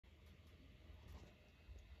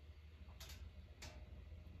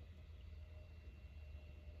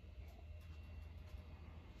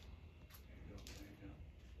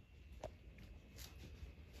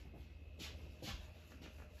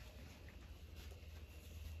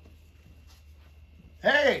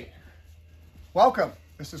Hey, welcome.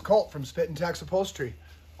 This is Colt from Spit and Tax Upholstery.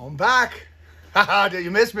 I'm back. Haha, did you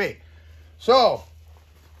miss me? So,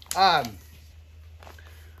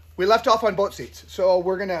 we left off on boat seats. So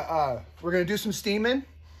we're gonna do some steaming.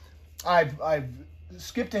 I've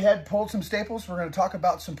skipped ahead, pulled some staples. We're gonna talk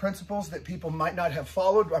about some principles that people might not have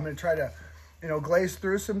followed. I'm gonna try to, glaze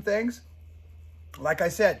through some things. Like I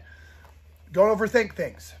said, don't overthink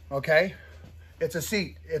things, okay? It's a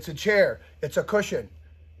seat, it's a chair, it's a cushion.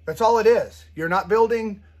 That's all it is. You're not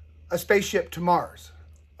building a spaceship to Mars,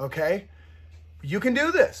 okay? You can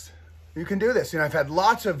do this. You can do this. I've had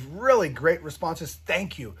lots of really great responses.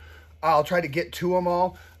 Thank you. I'll try to get to them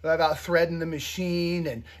all about threading the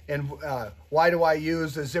machine and why do I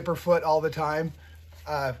use a zipper foot all the time.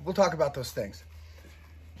 We'll talk about those things.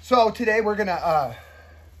 So today we're gonna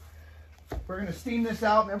steam this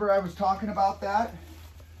out. Remember I was talking about that?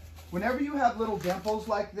 Whenever you have little dimples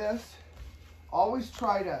like this, always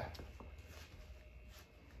try to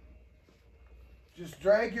just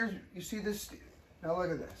drag you see this, now look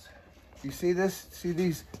at this. You see this, see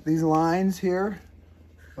these lines here?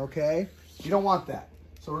 Okay, you don't want that.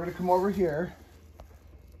 So we're gonna come over here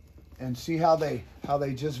and see how they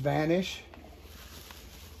just vanish.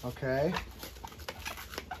 Okay.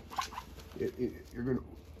 You're gonna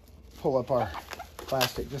pull up our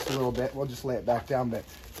plastic just a little bit. We'll just lay it back down a bit.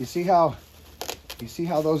 You see how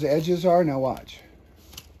those edges are? Now watch.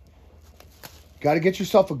 Got to get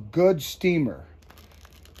yourself a good steamer,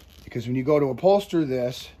 because when you go to upholster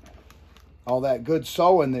this, all that good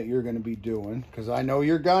sewing that you're going to be doing, because I know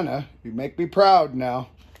you're gonna, you make me proud now.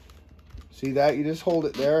 See that? You just hold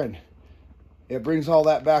it there and it brings all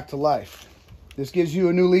that back to life. This gives you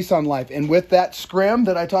a new lease on life. And with that scrim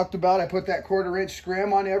that I talked about, I put that 1/4 inch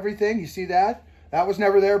scrim on everything. You see that? That was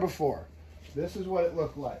never there before. This is what it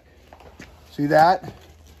looked like. See that?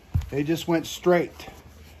 They just went straight.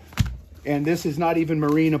 And this is not even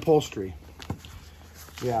marine upholstery.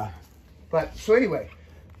 Yeah. But, so anyway,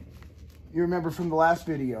 you remember from the last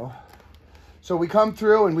video. So we come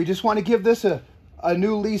through and we just want to give this a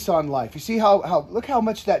new lease on life. You see how look how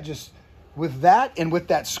much that just, with that and with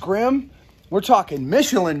that scrim, we're talking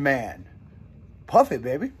Michelin man. Puff it,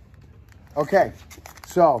 baby. Okay,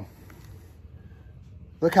 so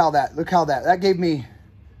look how that gave me,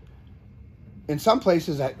 in some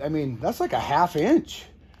places, I mean, that's like a 1/2 inch.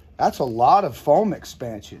 That's a lot of foam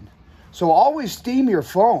expansion. So always steam your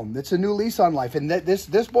foam. It's a new lease on life. And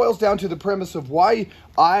this boils down to the premise of why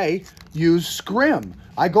I use scrim.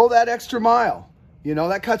 I go that extra mile.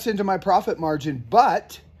 That cuts into my profit margin,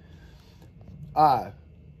 but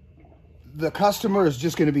the customer is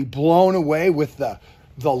just going to be blown away with the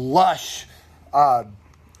lush,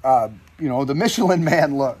 the Michelin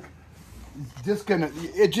man look.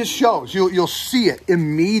 It just shows. You'll see it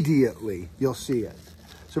immediately. You'll see it.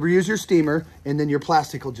 So we use your steamer, and then your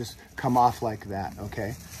plastic will just come off like that,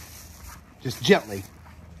 okay? Just gently.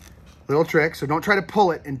 Little trick, so don't try to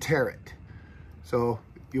pull it and tear it. So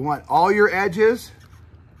you want all your edges.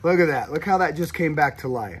 Look at that. Look how that just came back to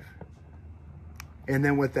life. And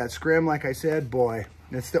then with that scrim, like I said, boy,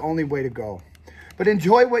 that's the only way to go. But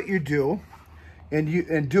enjoy what you do,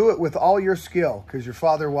 and do it with all your skill, because your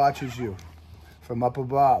Father watches you from up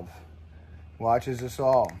above. Watches us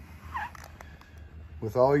all.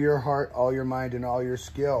 With all your heart, all your mind, and all your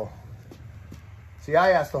skill. See,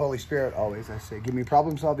 I ask the Holy Spirit always, I say, give me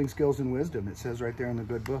problem-solving skills and wisdom. It says right there in the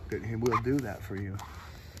good book that He will do that for you.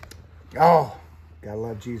 Oh, gotta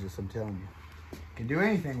love Jesus, I'm telling you. Can do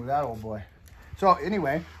anything with that old boy. So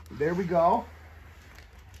anyway, there we go.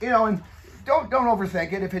 And don't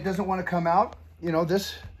overthink it. If it doesn't want to come out,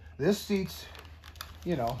 this seat's,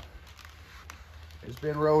 it's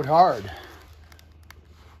been rode hard.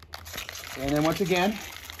 And then once again,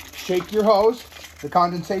 shake your hose. The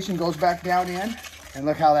condensation goes back down in, and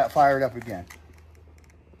look how that fired up again.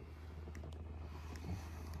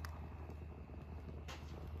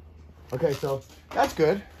 Okay, so that's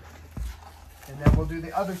good. And then we'll do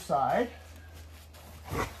the other side.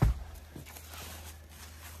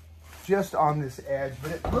 Just on this edge,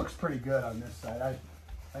 but it looks pretty good on this side.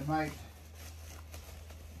 I might,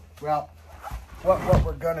 well, what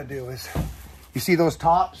we're gonna do is, you see those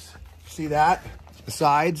tops? See that? The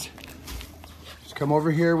sides? Just come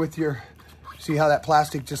over here with your, see how that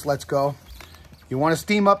plastic just lets go? You want to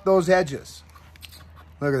steam up those edges.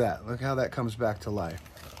 Look at that. Look how that comes back to life.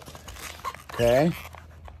 Okay?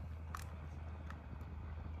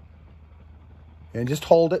 And just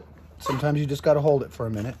hold it. Sometimes you just got to hold it for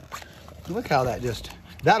a minute. Look how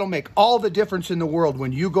that'll make all the difference in the world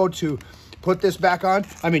when you go to put this back on.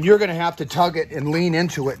 I mean, you're going to have to tug it and lean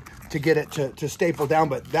into it to get it to staple down,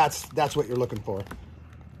 but that's what you're looking for.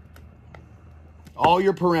 all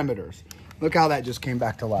your perimeters. Look how that just came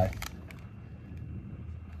back to life.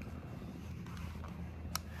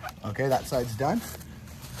 Okay, that side's done.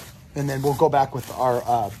 And then we'll go back with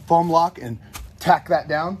our foam lock and tack that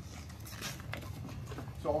down.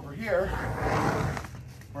 So over here,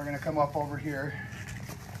 we're gonna come up over here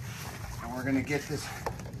and we're gonna get this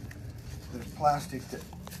plastic that,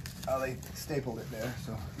 oh, they stapled it there,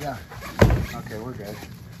 so yeah. Okay, we're good.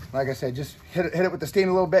 Like I said, just hit it with the steam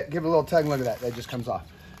a little bit, give it a little tug, look at that, that just comes off.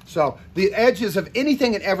 So the edges of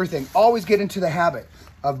anything and everything, always get into the habit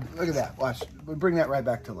of, look at that, watch, we'll bring that right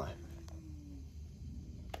back to life.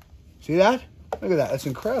 See that? Look at that, that's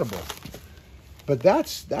incredible. But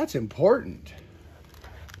that's important,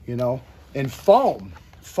 you know. And foam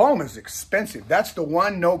is expensive. That's the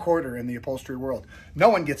one no quarter in the upholstery world. No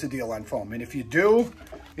one gets a deal on foam. And if you do,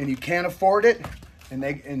 and you can't afford it,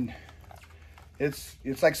 and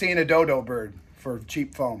it's like seeing a dodo bird for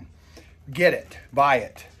cheap foam. Get it, buy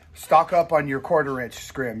it. Stock up on your 1/4 inch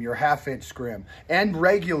scrim, your 1/2 inch scrim, and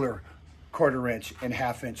regular 1/4 inch and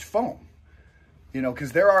 1/2 inch foam. You know,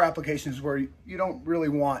 because there are applications where you don't really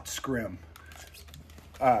want scrim,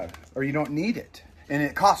 or you don't need it, and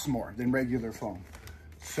it costs more than regular foam.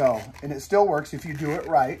 So, and it still works if you do it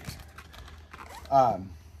right.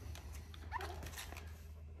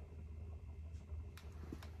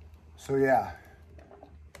 So yeah,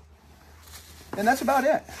 and that's about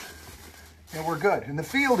it. And we're good, and the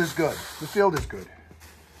field is good. The field is good.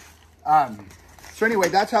 So anyway,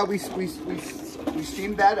 that's how we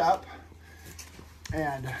steamed that up.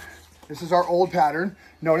 And this is our old pattern.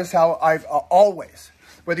 Notice how I've always,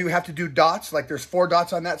 whether you have to do dots, like there's 4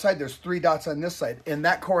 dots on that side, there's 3 dots on this side, and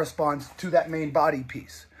that corresponds to that main body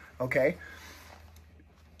piece, okay?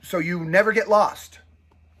 So you never get lost.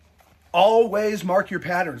 Always mark your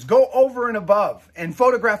patterns. Go over and above and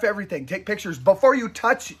photograph everything. Take pictures before you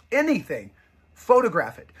touch anything.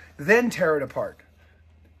 Photograph it, then tear it apart.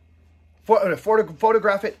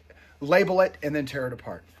 Photograph it, label it, and then tear it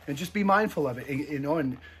apart. And just be mindful of it, you know,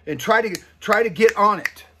 and try to get on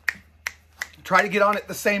it. Try to get on it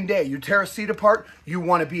the same day. You tear a seat apart, you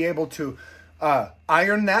want to be able to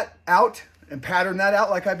iron that out and pattern that out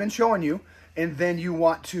like I've been showing you. And then you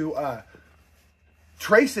want to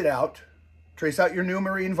trace it out. Trace out your new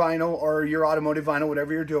marine vinyl or your automotive vinyl,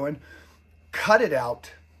 whatever you're doing. Cut it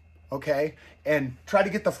out, okay? And try to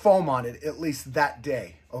get the foam on it at least that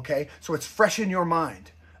day, okay? So it's fresh in your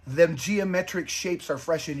mind. Them geometric shapes are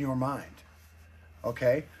fresh in your mind,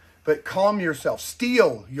 okay? But calm yourself,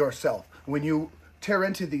 steel yourself when you tear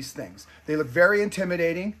into these things. They look very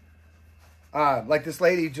intimidating. Like this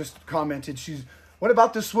lady just commented, what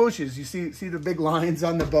about the swooshes? You see the big lines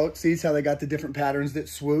on the boat? See how they got the different patterns that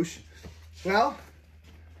swoosh? Well,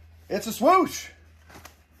 it's a swoosh.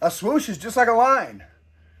 A swoosh is just like a line.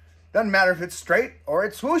 Doesn't matter if it's straight or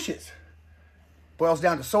it swooshes. Boils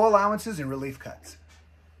down to sew allowances and relief cuts.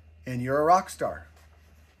 And you're a rock star,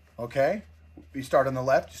 okay? You start on the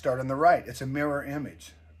left, you start on the right. It's a mirror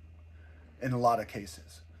image in a lot of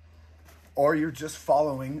cases. Or you're just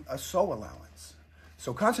following a sew allowance.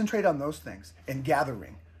 So concentrate on those things and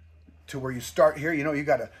gathering to where you start here. You know, you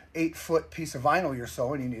got an 8-foot piece of vinyl you're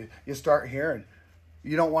sewing. You start here and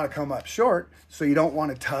you don't want to come up short. So you don't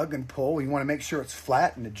want to tug and pull. You want to make sure it's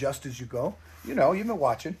flat and adjust as you go. You know, you've been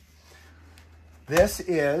watching. This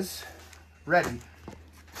is ready.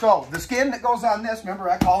 So the skin that goes on this, remember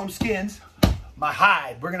I call them skins, my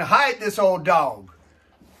hide. We're going to hide this old dog.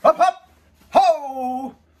 Up, up,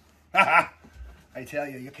 ho! I tell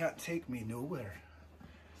you, you can't take me nowhere.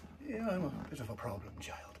 Yeah, I'm a bit of a problem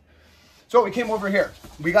child. So we came over here.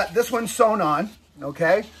 We got this one sewn on,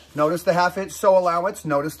 okay? Notice the 1/2 inch sew allowance.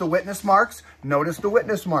 Notice the witness marks. Notice the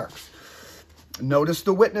witness marks. Notice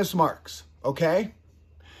the witness marks, okay?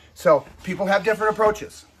 So people have different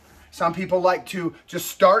approaches. Some people like to just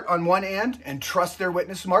start on one end and trust their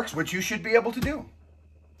witness marks, which you should be able to do.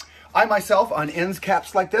 I myself, on ends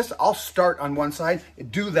caps like this, I'll start on one side,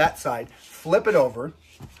 do that side, flip it over,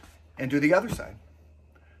 and do the other side.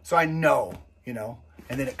 So I know, you know,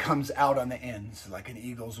 and then it comes out on the ends like an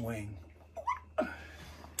eagle's wing.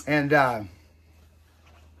 And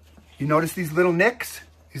you notice these little nicks?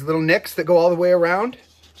 These little nicks that go all the way around?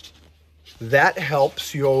 That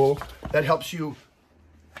helps you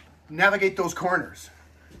navigate those corners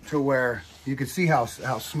to where you can see how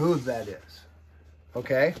smooth that is,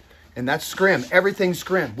 okay? And that's scrim, everything's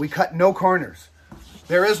scrim. We cut no corners.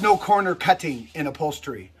 There is no corner cutting in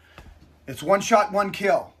upholstery. It's one shot, one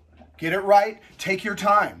kill. Get it right, take your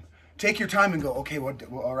time. Take your time and go, okay, well,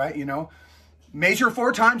 all right, you know. Measure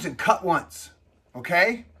 4 times and cut once,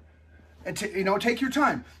 okay? And you know, take your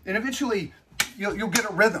time. And eventually, you'll get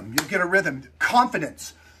a rhythm. You'll get a rhythm.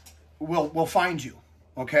 Confidence will find you,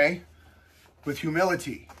 okay? With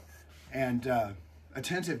humility and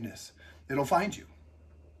attentiveness, it'll find you.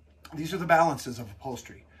 These are the balances of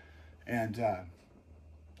upholstery, and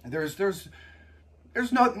there's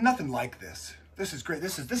nothing like this. This is great.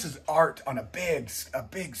 This is art on a big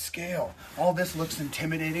scale. All this looks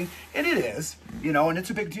intimidating, and it is, you know, and it's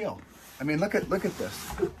a big deal. I mean, look at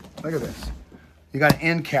this. Look at this. You got an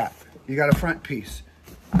end cap. You got a front piece.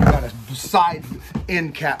 You got a side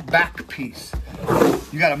end cap, back piece.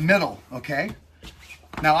 You got a middle, okay?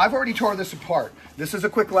 Now, I've already tore this apart. This is a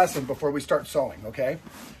quick lesson before we start sewing, okay?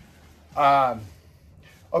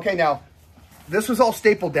 Okay, now, this was all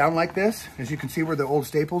stapled down like this. As you can see where the old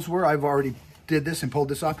staples were, I've already did this and pulled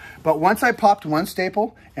this off. But once I popped one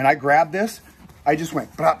staple and I grabbed this, I just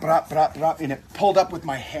went brop, brop, brop, brop, and it pulled up with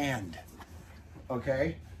my hand,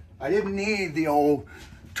 okay? I didn't need the old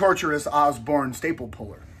torturous Osborne staple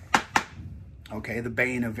puller, okay? The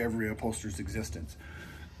bane of every upholsterer's existence.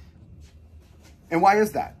 And why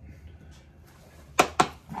is that?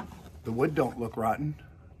 The wood don't look rotten.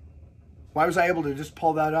 Why was I able to just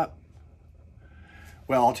pull that up?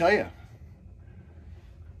 Well, I'll tell you.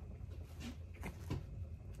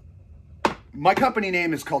 My company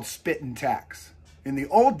name is called Spit and Tacks. In the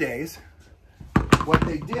old days, what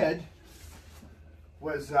they did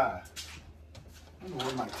was, I don't know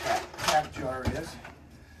where my tack jar is.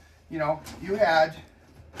 You know, you had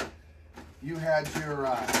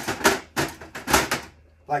your,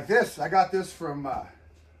 like this. I got this from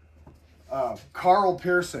Carl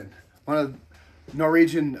Pearson, one of the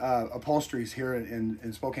Norwegian upholsteries here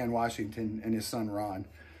in Spokane, Washington, and his son, Ron.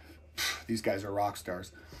 These guys are rock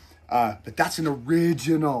stars. But that's an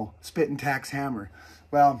original Spit and Tacks hammer.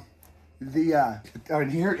 Well, in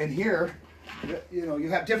here, you know, you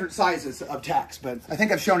have different sizes of tacks, but I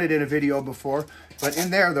think I've shown it in a video before. But in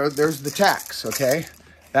there's the tacks, okay?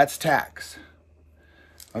 That's tacks.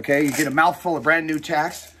 Okay, you get a mouthful of brand new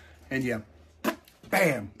tacks, and you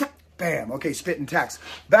bam, bam. Okay, Spit and Tacks.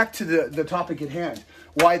 Back to the topic at hand,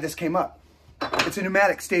 why this came up. It's a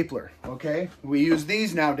pneumatic stapler, okay? We use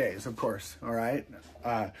these nowadays, of course, all right?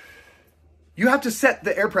 You have to set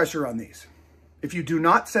the air pressure on these. If you do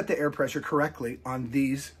not set the air pressure correctly on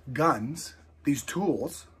these guns, these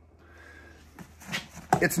tools,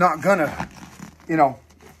 it's not gonna, you know,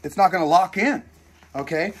 it's not gonna lock in,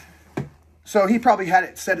 okay? So he probably had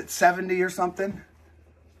it set at 70 or something,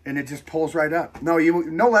 and it just pulls right up. No,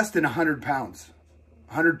 no less than 100 pounds,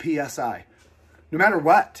 100 PSI, no matter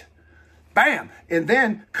what. Bam! And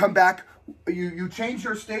then come back, you change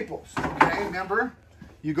your staples, okay? Remember?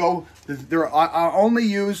 You go, I only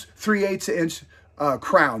use 3/8 inch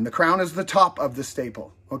crown. The crown is the top of the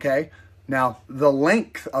staple, okay? Now, the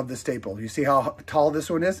length of the staple, you see how tall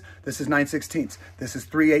this one is? This is 9/16. This is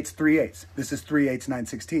 3/8 3/8. This is 3/8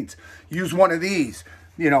 9/16. Use one of these,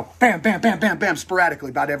 you know, bam, bam, bam, bam, bam,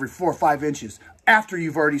 sporadically, about every 4 or 5 inches after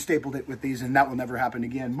you've already stapled it with these, and that will never happen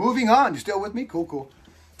again. Moving on, you still with me? Cool, cool.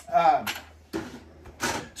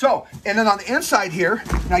 So, and then on the inside here,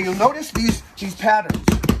 now you'll notice these patterns,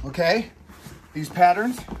 okay? These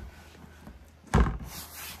patterns.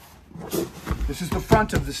 This is the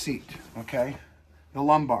front of the seat, okay? The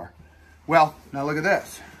lumbar. Well, now look at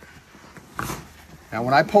this. Now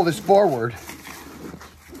when I pull this forward,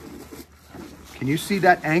 can you see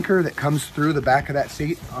that anchor that comes through the back of that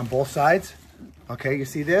seat on both sides? Okay, you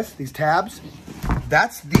see this? These tabs?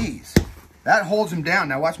 That's these. That holds them down.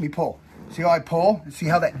 Now watch me pull. See how I pull? See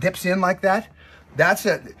how that dips in like that? That's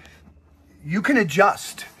it. You can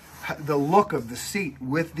adjust the look of the seat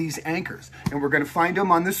with these anchors. And we're going to find them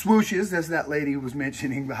on the swooshes, as that lady was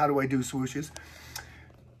mentioning. How do I do swooshes?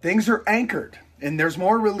 Things are anchored, and there's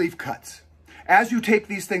more relief cuts. As you take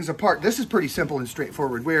these things apart, this is pretty simple and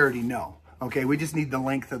straightforward. We already know. Okay, we just need the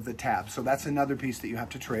length of the tab. So that's another piece that you have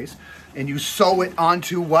to trace. And you sew it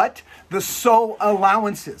onto what? The sew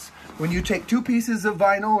allowances. When you take 2 pieces of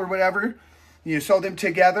vinyl or whatever, you sew them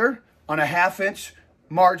together on a 1/2 inch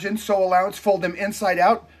margin, sew allowance, fold them inside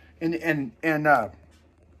out, and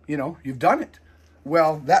you know, you've done it.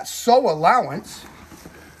 Well, that sew allowance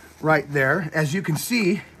right there, as you can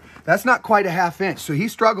see, that's not quite a 1/2 inch. So he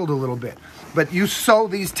struggled a little bit. But you sew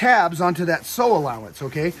these tabs onto that sew allowance,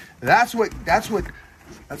 okay? That's what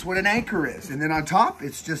an anchor is. And then on top,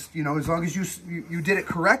 it's just, you know, as long as you did it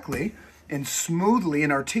correctly and smoothly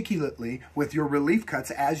and articulately with your relief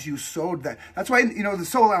cuts as you sewed that. That's why, you know, the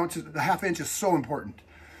sew allowance, the 1/2 inch is so important,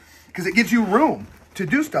 because it gives you room to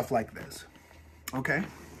do stuff like this, okay?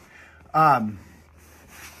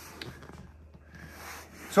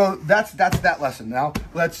 So that's that lesson. Now,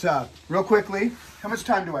 let's, real quickly, how much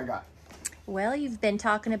time do I got? Well, you've been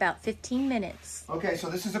talking about 15 minutes. Okay, so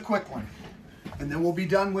this is a quick one. And then we'll be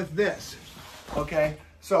done with this. Okay,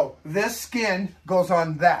 so this skin goes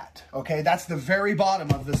on that. Okay, that's the very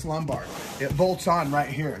bottom of this lumbar. It bolts on right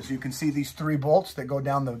here. As you can see, these 3 bolts that go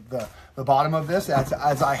down the bottom of this,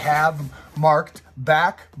 as I have marked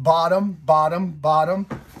back, bottom, bottom, bottom,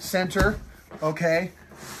 center. Okay,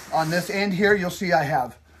 on this end here, you'll see I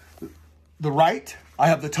have the right, I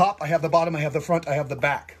have the top, I have the bottom, I have the front, I have the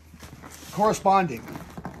back. Corresponding,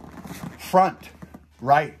 front,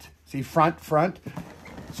 right. See, front, front.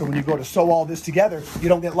 So when you go to sew all this together, you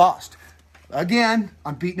don't get lost. Again,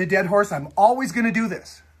 I'm beating a dead horse. I'm always going to do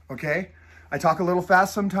this, okay? I talk a little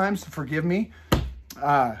fast sometimes, forgive me.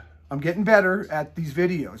 I'm getting better at these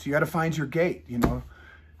videos. You got to find your gait, you know.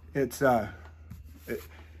 It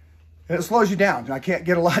slows you down. I can't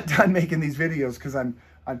get a lot done making these videos because I'm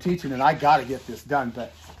teaching and I got to get this done.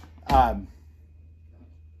 But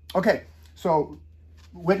okay, so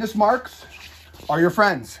witness marks are your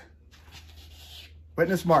friends.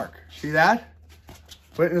 Witness mark. See that?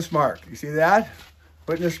 Witness mark. You see that?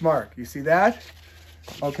 Witness mark. You see that?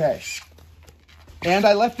 Okay. And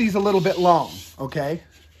I left these a little bit long, okay?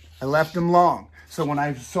 I left them long. So when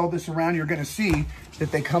I sew this around, you're going to see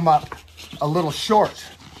that they come up a little short.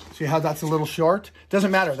 See how that's a little short? Doesn't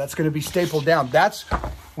matter. That's going to be stapled down. That's,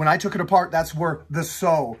 when I took it apart, that's where the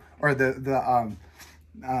sew or the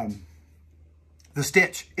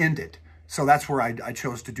stitch ended. So that's where I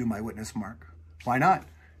chose to do my witness mark. Why not?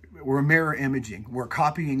 We're mirror imaging. We're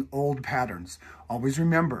copying old patterns. Always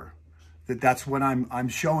remember that that's what I'm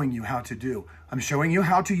showing you how to do. I'm showing you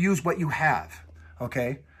how to use what you have,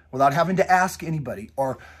 okay? Without having to ask anybody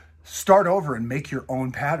or start over and make your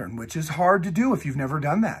own pattern, which is hard to do if you've never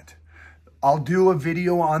done that. I'll do a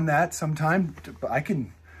video on that sometime. I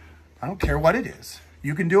don't care what it is.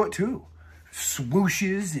 You can do it too.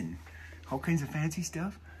 Swooshes and all kinds of fancy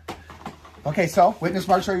stuff. Okay, so witness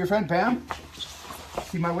marks are your friend. Bam.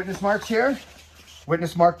 See my witness marks here?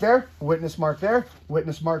 Witness mark there, witness mark there,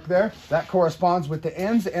 witness mark there. That corresponds with the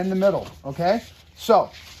ends and the middle, okay? So,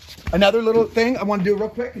 another little thing I want to do real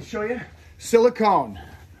quick and show you. Silicone.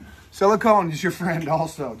 Silicone is your friend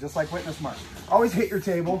also, just like witness mark. Always hit your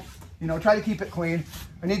table. You know, try to keep it clean.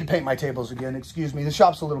 I need to paint my tables again, excuse me. The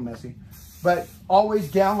shop's a little messy. But always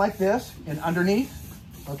down like this and underneath,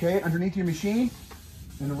 okay? Underneath your machine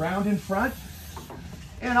and around in front.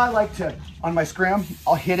 And I like to, on my scrim,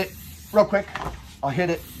 I'll hit it real quick. I'll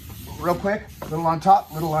hit it real quick, little on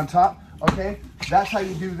top, okay? That's how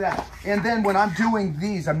you do that. And then when I'm doing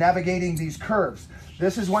these, I'm navigating these curves.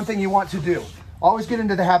 This is one thing you want to do. Always get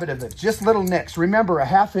into the habit of it. Just little nicks. Remember, a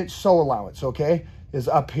 1/2 inch sew allowance, okay, is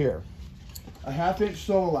up here. A 1/2 inch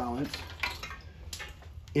sew allowance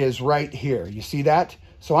is right here. You see that?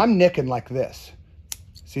 So I'm nicking like this.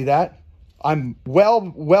 See that? I'm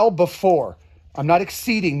well before. I'm not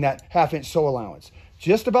exceeding that 1/2 inch sew allowance.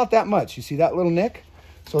 Just about that much. You see that little nick?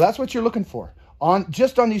 So that's what you're looking for.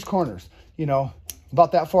 Just on these corners, you know,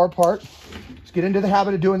 about that far apart. Just get into the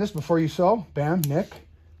habit of doing this before you sew. Bam, nick,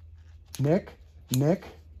 nick, nick,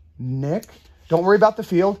 nick. Don't worry about the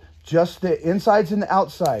field. Just the insides and the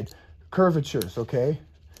outside curvatures, okay?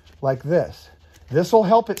 Like this. This will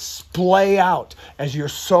help it splay out as you're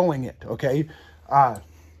sewing it, okay?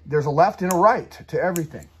 There's a left and a right to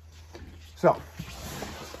everything. So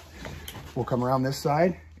we'll come around this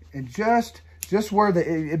side and just where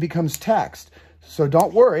it becomes text. So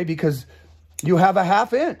don't worry because you have a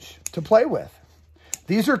 1/2 inch to play with.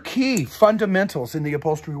 These are key fundamentals in the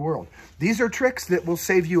upholstery world. These are tricks that will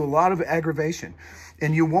save you a lot of aggravation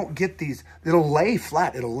and you won't get these. It'll lay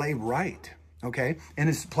flat. It'll lay right. Okay.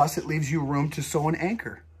 And plus it leaves you room to sew an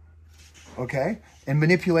anchor. Okay. And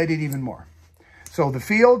manipulate it even more. So the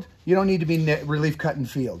field, you don't need to be relief cutting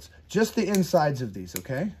fields. Just the insides of these,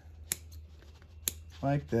 okay?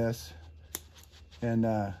 Like this. And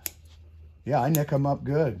yeah, I nick them up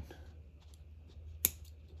good.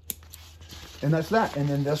 And that's that. And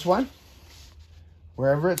then this one,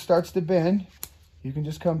 wherever it starts to bend, you can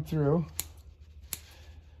just come through.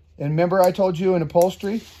 And remember I told you in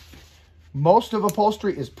upholstery, most of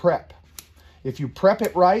upholstery is prep. If you prep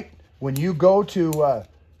it right, when you go to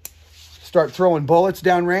start throwing bullets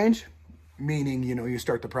downrange, meaning, you know, you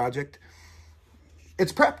start the project,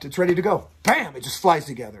 it's prepped, it's ready to go. Bam, it just flies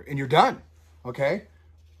together and you're done, okay?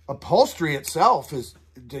 Upholstery itself is,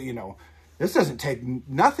 you know, this doesn't take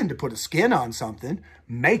nothing to put a skin on something,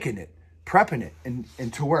 making it, prepping it,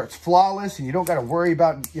 and to where it's flawless and you don't got to worry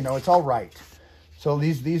about, you know, it's all right. So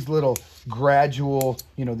these little gradual,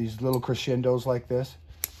 you know, these little crescendos like this,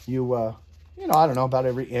 you know, I don't know, about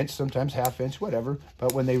every inch, sometimes 1/2 inch, whatever.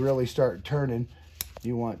 But when they really start turning,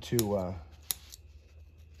 you want to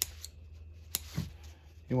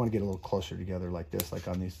You want to get a little closer together like this, like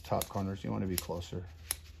on these top corners. You want to be closer,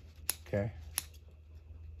 okay?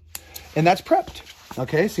 And that's prepped,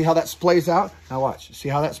 okay? See how that splays out? Now watch. See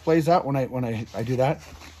how that splays out when I do that?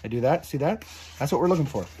 I do that. See that? That's what we're looking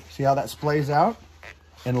for. See how that splays out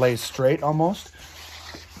and lays straight almost?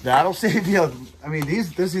 That'll save you. I mean,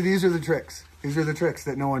 these are the tricks. These are the tricks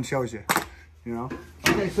that no one shows you, you know?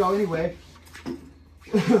 Okay, so anyway,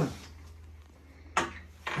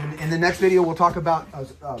 in the next video, we'll talk about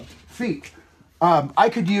feet. I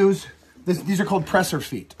could use, these are called presser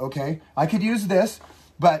feet, okay? I could use this,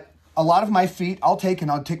 but a lot of my feet, I'll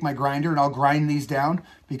take my grinder and I'll grind these down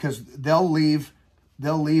because they'll leave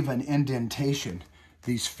an indentation,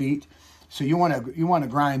 these feet. So you want to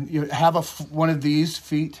grind, you have one of these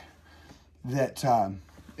feet that,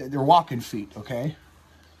 they're walking feet, okay?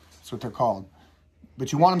 That's what they're called.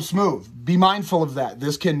 But you want them smooth. Be mindful of that.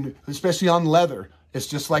 This can, especially on leather, it's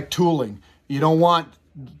just like tooling. You don't want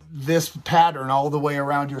this pattern all the way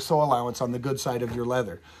around your sole allowance on the good side of your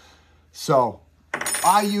leather. So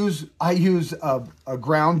I use a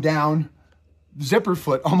ground down zipper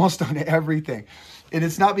foot almost on everything. And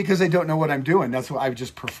it's not because I don't know what I'm doing. That's why I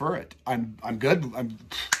just prefer it. I'm good. I'm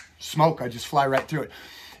smoke. I just fly right through it.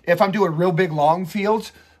 If I'm doing real big long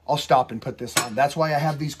fields, I'll stop and put this on. That's why I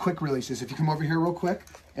have these quick releases. If you come over here real quick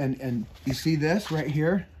and you see this right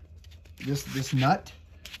here, this nut,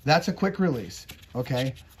 that's a quick release,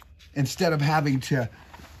 okay? Instead of having to,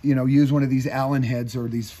 you know, use one of these Allen heads or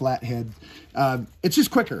these flat heads, it's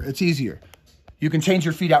just quicker. It's easier. You can change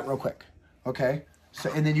your feet out real quick, okay?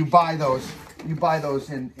 So, and then you buy those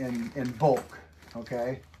in bulk,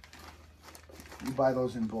 okay? You buy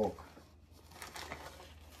those in bulk,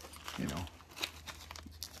 you know.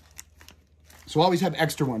 So always have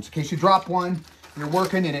extra ones in case you drop one, you're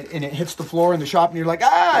working and it hits the floor in the shop and you're like,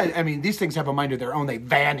 I mean, these things have a mind of their own. They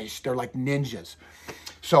vanish. They're like ninjas.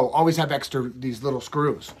 So always have extra, these little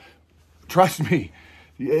screws. Trust me,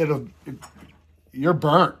 you're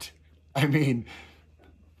burnt. I mean,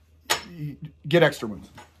 get extra ones.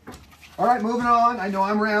 All right, moving on. I know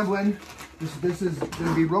I'm rambling. This is going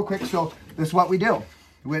to be real quick. So this is what we do.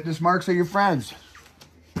 Witness marks are your friends.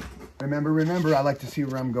 Remember, I like to see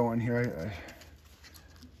where I'm going here.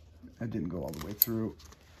 I didn't go all the way through.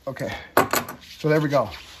 Okay, so there we go.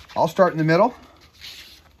 I'll start in the middle.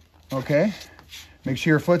 Okay, make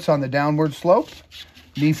sure your foot's on the downward slope.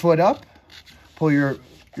 Knee foot up. Pull your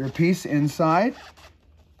piece inside.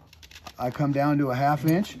 I come down to a 1/2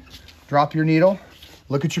 inch. Drop your needle.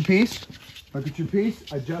 Look at your piece. Look at your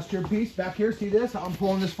piece. Adjust your piece. Back here, see this? I'm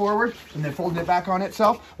pulling this forward and then folding it back on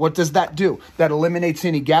itself. What does that do? That eliminates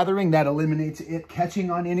any gathering. That eliminates it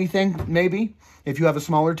catching on anything, maybe, if you have a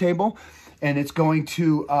smaller table. And it's going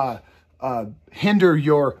to hinder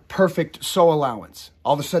your perfect sole allowance.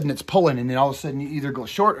 All of a sudden it's pulling and then all of a sudden you either go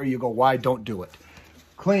short or you go wide. Don't do it.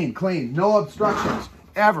 Clean, clean. No obstructions.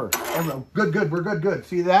 Ever. Good. We're good.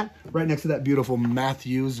 See that? Right next to that beautiful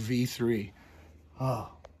Matthews V3. Oh.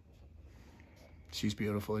 She's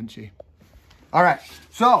beautiful, isn't she? All right,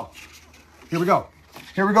 so here we go.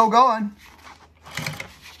 Here we go going.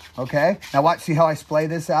 Okay, now watch, see how I splay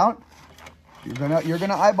this out? You're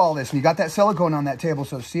gonna eyeball this, and you got that silicone on that table,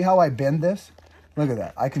 so see how I bend this? Look at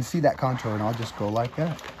that. I can see that contour, and I'll just go like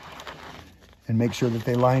that. And make sure that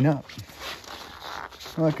they line up.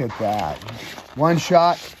 Look at that. One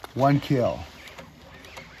shot, one kill.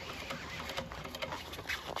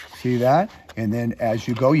 See that? And then as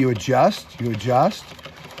you go, you adjust.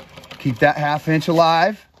 Keep that 1/2 inch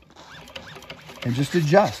alive. And just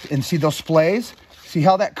adjust. And see those splays? See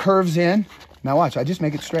how that curves in? Now watch, I just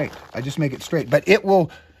make it straight. But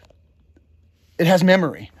it has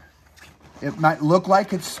memory. It might look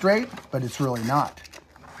like it's straight, but it's really not.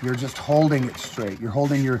 You're just holding it straight. You're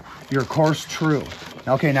holding your course true.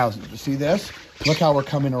 Okay, now see this? Look how we're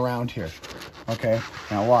coming around here. Okay,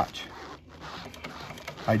 now watch.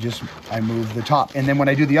 I move the top. And then when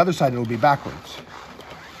I do the other side, it'll be backwards.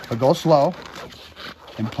 But go slow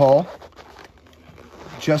and pull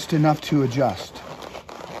just enough to adjust.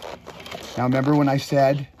 Now remember when I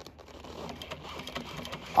said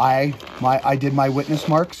I did my witness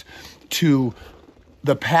marks to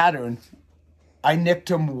the pattern, I nicked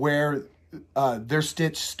them where their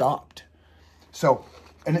stitch stopped. So,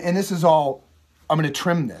 and this is all, I'm going to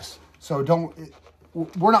trim this. So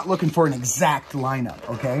we're not looking for an exact lineup,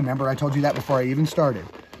 okay? Remember I told you that before I even started.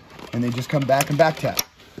 And they just come back and back tap,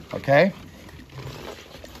 okay?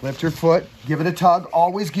 Lift your foot, give it a tug.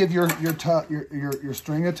 Always give your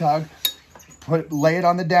string a tug. Lay it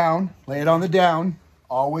on the down.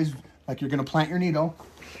 Always like you're gonna plant your needle,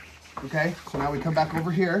 okay? So now we come back over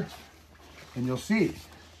here and you'll see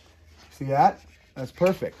that? That's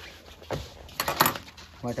perfect.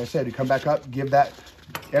 Like I said, you come back up, give that,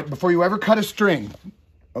 before you ever cut a string,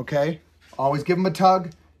 okay? Always give them a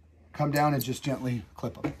tug, come down and just gently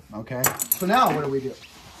clip them, okay? So now what do?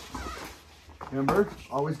 Remember,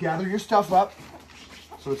 always gather your stuff up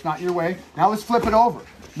so it's not in your way. Now let's flip it over.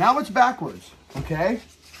 Now it's backwards, okay?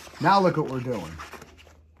 Now look what we're doing.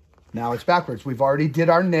 Now it's backwards. We've already did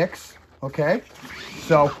our nicks, okay?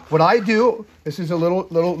 So what I do, this is a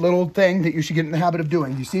little thing that you should get in the habit of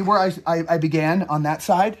doing. You see where I began on that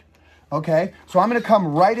side? Okay, so I'm gonna come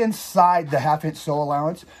right inside the 1/2 inch sew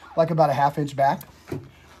allowance, like about a 1/2 inch back.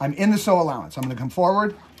 I'm in the sew allowance. I'm gonna come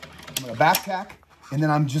forward, I'm gonna back tack, and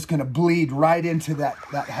then I'm just gonna bleed right into that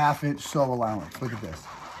 1/2 inch sew allowance. Look at this.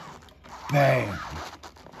 Bam.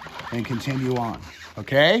 And continue on.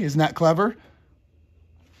 Okay, isn't that clever?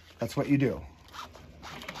 That's what you do.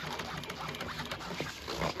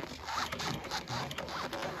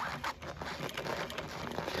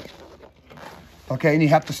 Okay, and you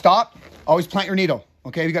have to stop. Always plant your needle.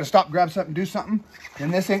 Okay, you got to stop, grab something, do something,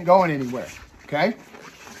 and this ain't going anywhere. Okay?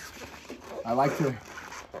 I like to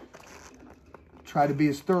try to be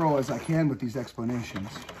as thorough as I can with these explanations.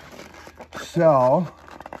 So,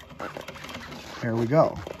 here we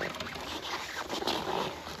go.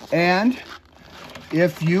 And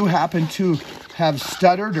if you happen to have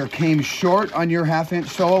stuttered or came short on your 1/2 inch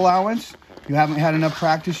sew allowance, you haven't had enough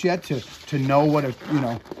practice yet to know what a,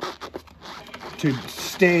 to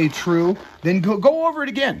stay true, then go over it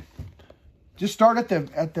again. Just start at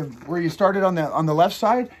the where you started on the left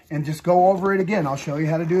side and just go over it again. I'll show you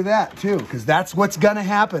how to do that too, because that's what's gonna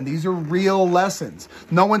happen. These are real lessons.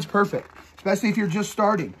 No one's perfect, especially if you're just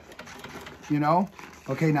starting,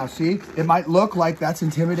 Okay, now see, it might look like that's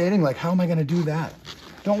intimidating, like how am I gonna do that?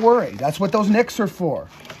 Don't worry, that's what those nicks are for.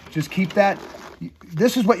 Just keep that,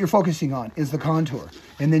 this is what you're focusing on, is the contour.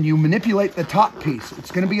 And then you manipulate the top piece.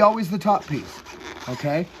 It's gonna be always the top piece,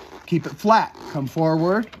 okay? Keep it flat, come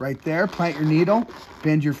forward, right there, plant your needle,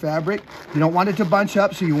 bend your fabric. You don't want it to bunch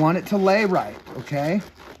up, so you want it to lay right, okay?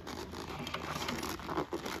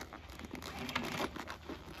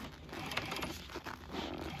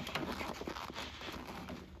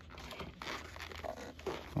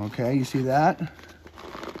 Okay, you see that?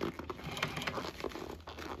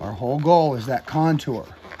 Our whole goal is that contour.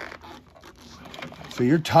 So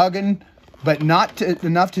you're tugging, but not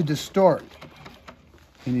enough to distort.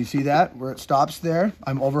 Can you see that, where it stops there?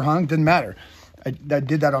 I'm overhung, didn't matter. I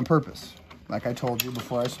did that on purpose, like I told you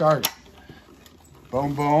before I started.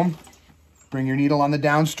 Boom, boom. Bring your needle on the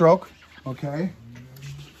downstroke, okay?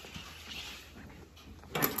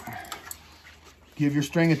 Give your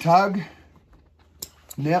string a tug.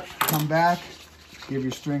 Nip, come back, give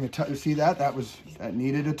your string a tug. See that? That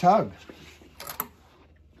needed a tug.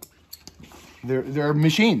 They're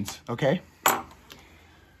machines, okay?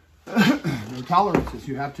 They're tolerances.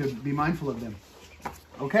 You have to be mindful of them.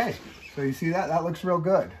 Okay, so you see that? That looks real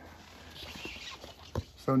good.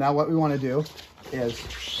 So now what we want to do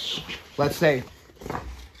is, let's say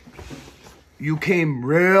you came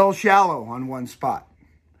real shallow on one spot.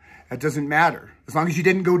 That doesn't matter. As long as you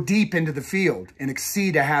didn't go deep into the field and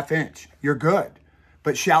exceed a 1/2 inch, you're good.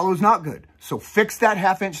 But shallow is not good. So fix that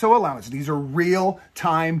 1/2 inch sew allowance. These are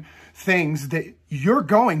real-time things that you're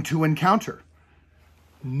going to encounter.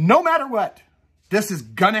 No matter what, this is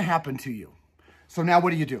gonna happen to you. So now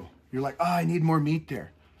what do? You're like, oh, I need more meat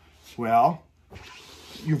there. Well,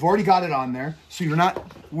 you've already got it on there, so you're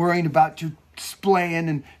not worrying about your splaying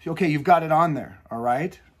and, okay, you've got it on there, all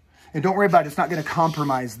right? And don't worry about it. It's not going to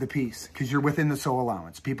compromise the piece because you're within the sew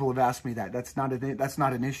allowance. People have asked me that. That's not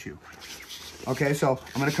an issue. Okay, so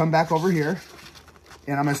I'm going to come back over here,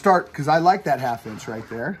 and I'm going to start, because I like that 1/2 inch right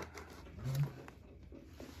there.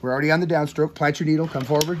 We're already on the downstroke. Plant your needle. Come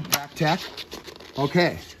forward. Back tack.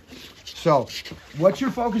 Okay. So what you're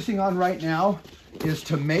focusing on right now is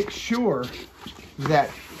to make sure that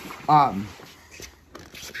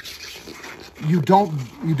you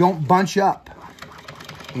don't bunch up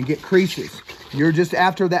and get creases. You're just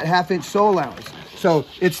after that 1/2 inch sew allowance. So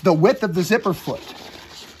it's the width of the zipper foot.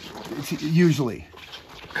 It's usually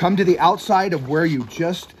come to the outside of where you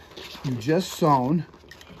just sewn,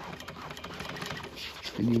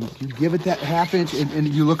 and you give it that 1/2 inch, and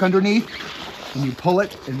you look underneath and you pull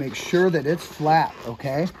it and make sure that it's flat,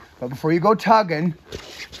 okay? But before you go tugging,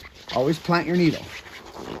 always plant your needle.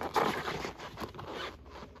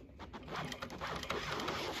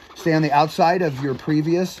 Stay on the outside of your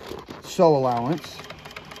previous sew allowance.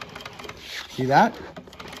 See that?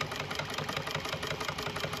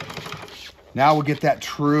 Now we'll get that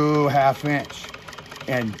true 1/2 inch,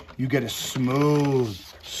 and you get a smooth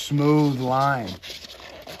line.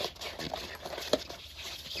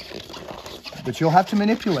 but you'll have to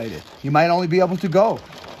manipulate it. You might only be able to go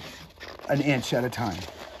an inch at a time.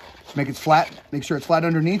 Make it flat, make sure it's flat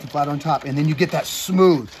underneath and flat on top, and then you get that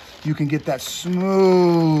smooth. You can get that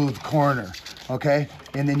smooth corner, okay?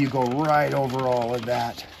 And then you go right over all of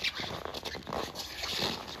that.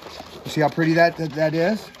 You see how pretty that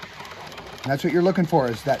is? And that's what you're looking for,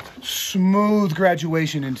 is that smooth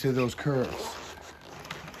graduation into those curves.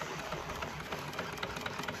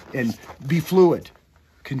 And be fluid.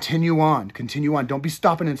 Continue on, continue on. Don't be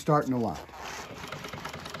stopping and starting a lot.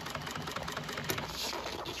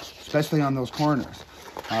 Especially on those corners.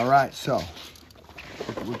 All right, so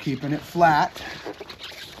we're keeping it flat.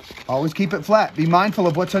 Always keep it flat. Be mindful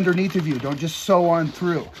of what's underneath of you. Don't just sew on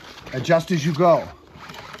through. Adjust as you go.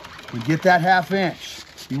 We get that 1/2 inch.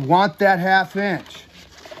 You want that 1/2 inch.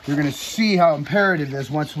 You're gonna see how imperative it is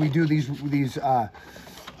once we do these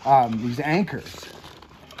anchors.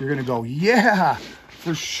 You're gonna go, yeah,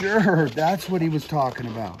 for sure. That's what he was talking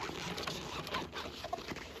about.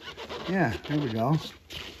 Yeah, there we go.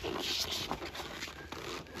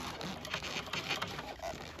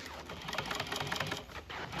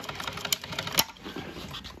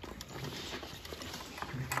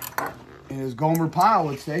 As Gomer Pyle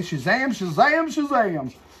would say, Shazam, Shazam,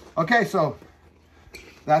 Shazam. Okay, so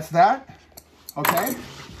that's that. Okay,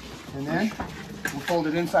 and then we'll fold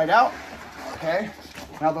it inside out. Okay,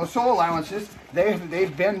 now those sew allowances,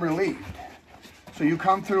 they've been relieved. So you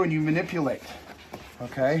come through and you manipulate.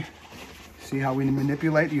 Okay, see how we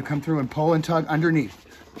manipulate? You come through and pull and tug underneath,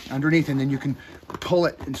 and then you can pull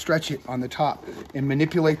it and stretch it on the top and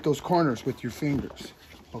manipulate those corners with your fingers.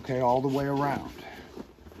 Okay, all the way around.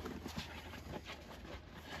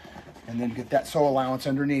 And then get that sew allowance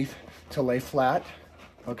underneath to lay flat.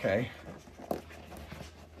 Okay.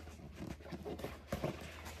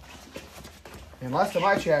 And last time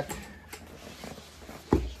I checked,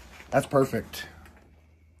 that's perfect.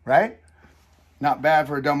 Right? Not bad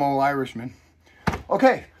for a dumb old Irishman.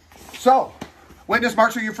 Okay, so witness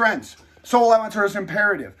marks are your friends. Sew allowance is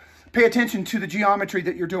imperative. Pay attention to the geometry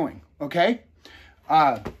that you're doing. Okay?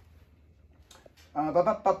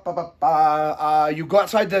 You go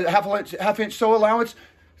outside the half inch sew allowance.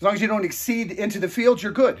 As long as you don't exceed into the field,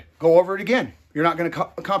 you're good. Go over it again. You're not going to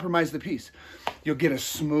compromise the piece. You'll get a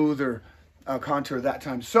smoother contour that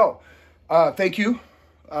time. So, thank you.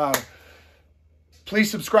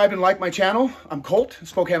 Please subscribe and like my channel. I'm Colt,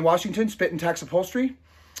 Spokane, Washington, Spit and Tax Upholstery.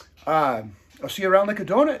 I'll see you around like a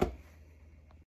donut.